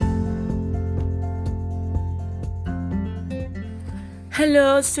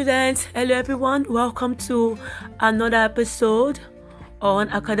Hello, students. Hello, everyone. Welcome to another episode on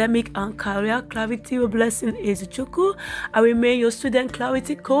academic and career clarity. Your blessing is Chuku. I remain your student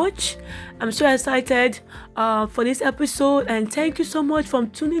clarity coach. I'm so excited for this episode, and thank you so much for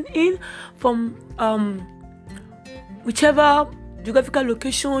tuning in from whichever geographical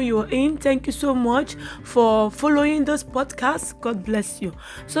location you're in. Thank you so much for following this podcast. God bless you.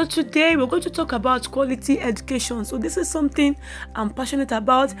 So today we're going to talk about quality education. So this is something I'm passionate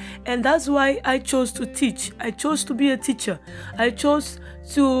about, and that's why I chose to teach. I chose to be a teacher. I chose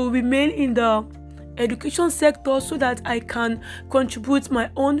to remain in the education sector so that I can contribute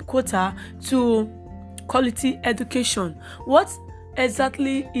my own quota to quality education. What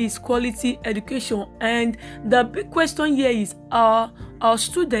exactly is quality education? And the big question here is, are our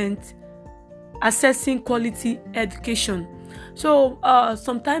students assessing quality education? So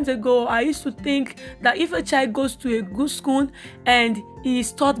some time ago I used to think that if a child goes to a good school and he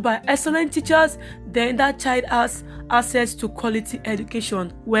is taught by excellent teachers, then that child has access to quality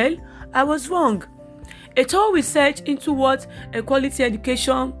education. Well, I was wrong. A thorough research into what a quality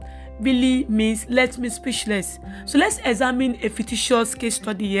education really means left me speechless. So let's examine a fictitious case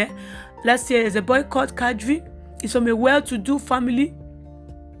study here. Let's say there's a boy called Kadri. He's from a well-to-do family.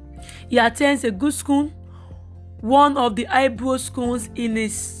 He attends a good school, one of the highbrow schools in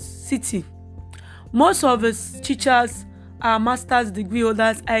his city. Most of his teachers are master's degree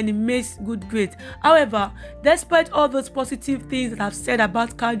holders and he makes good grades. However, despite all those positive things that I've said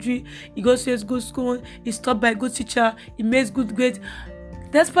about Kadri, he goes to his good school, he's taught by a good teacher, he makes good grades.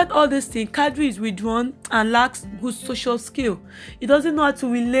 Despite all these things, Kadri is withdrawn and lacks good social skill. He doesn't know how to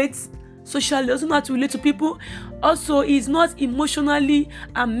relate socially, doesn't know how to relate to people. Also, he is not emotionally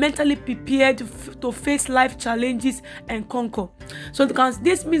and mentally prepared to face life challenges and conquer. So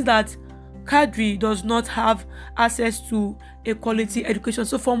this means that Kadri does not have access to a quality education.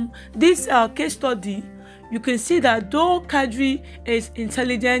 So from this case study, you can see that though Kadri is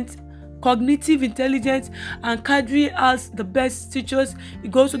intelligent, cognitive intelligence, and Kadri has the best teachers, he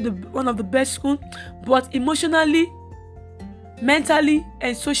goes to one of the best schools, but emotionally, mentally,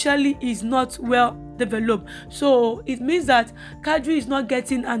 and socially is not well developed. So it means that Kadri is not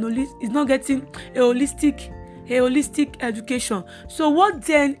getting a holistic education. So what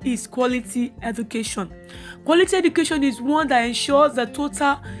then is quality education? Quality education is one that ensures the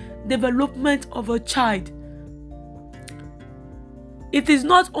total development of a child. It is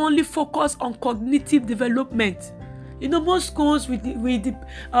not only focused on cognitive development. Most schools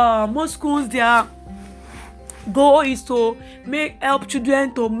their goal is to help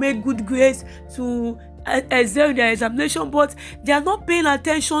children to make good grades, to excel in their examination, but they are not paying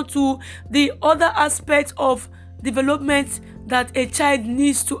attention to the other aspects of development that a child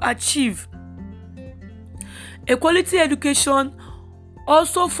needs to achieve. A quality education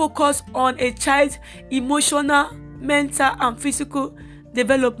also focuses on a child's emotional, mental, and physical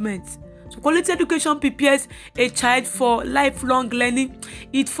development. So quality education prepares a child for lifelong learning.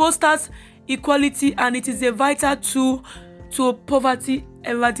 It fosters equality, and it is a vital tool to poverty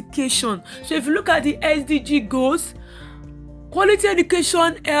eradication. So if you look at the SDG goals, quality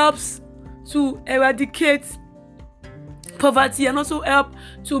education helps to eradicate poverty and also help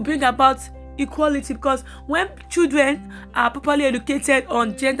to bring about equality, because when children are properly educated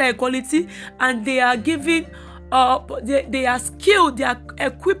on gender equality and they are given they are skilled, they are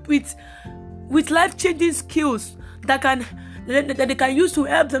equipped with life-changing skills that they can use to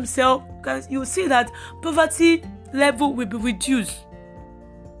help themselves, because you see that poverty level will be reduced.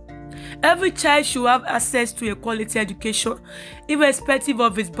 Every child should have access to a quality education, irrespective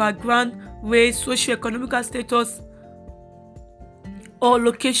of his background, race, socio-economic status, or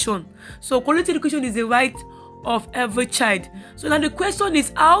location. So quality education is a right of every child. So now the question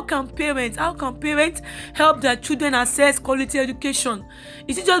is, how can parents help their children access quality education?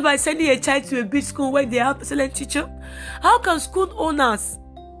 Is it just by sending a child to a big school where they have excellent teacher? How can school owners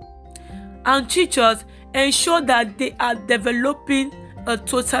and teachers ensure that they are developing a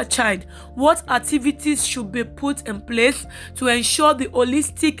total child? What activities should be put in place to ensure the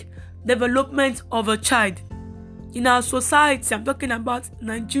holistic development of a child? In our society, I'm talking about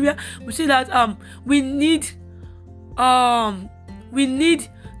Nigeria, we see that we need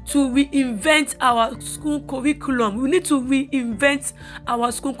to reinvent our school curriculum. We need to reinvent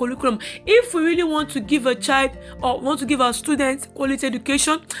our school curriculum. If we really want to give a child or want to give our students quality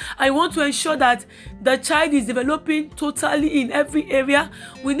education, I want to ensure that the child is developing totally in every area.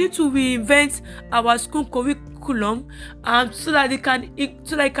 We need to reinvent our school curriculum, and so that it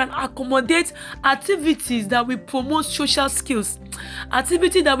can accommodate activities that will promote social skills,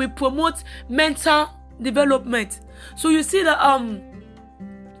 activities that will promote mental development. So you see that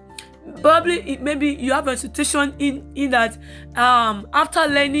Probably maybe you have a situation in that after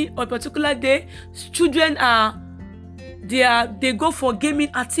learning on a particular day, children they go for gaming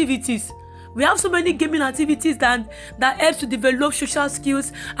activities. We have so many gaming activities that help to develop social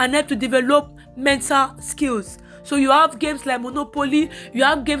skills and help to develop mental skills. So you have games like Monopoly, you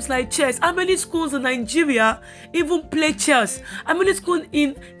have games like chess. How many schools in Nigeria even play chess? How many schools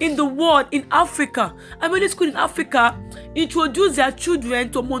in the world, in Africa? How many schools in Africa introduce their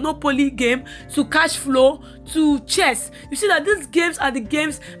children to Monopoly game, to cash flow, to chess? You see that these games are the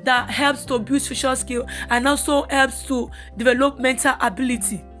games that helps to build social skill and also helps to develop mental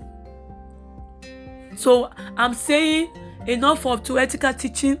ability. So I'm saying enough of theoretical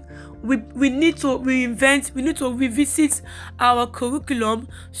teaching. We need to reinvent, we need to revisit our curriculum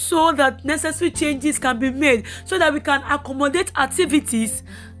so that necessary changes can be made, so that we can accommodate activities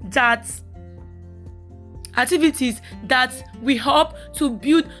that we help to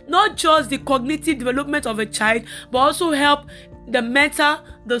build not just the cognitive development of a child, but also help the mental,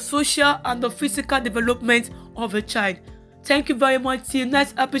 the social, and the physical development of a child. Thank you very much. Till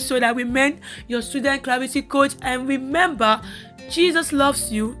next episode. I remain your student clarity coach, and remember, Jesus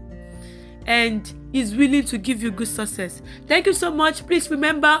loves you and is willing to give you good success. Thank you so much. Please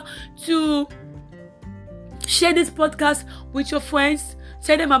remember to share this podcast with your friends.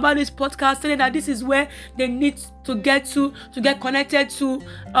 Tell them about this podcast. Tell them that this is where they need to get connected to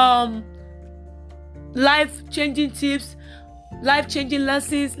life-changing tips, life-changing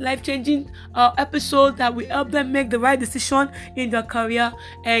lessons, life-changing episodes that will help them make the right decision in their career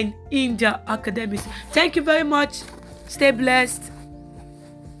and in their academics. Thank you very much. Stay blessed.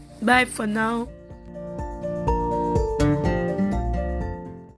 Bye for now.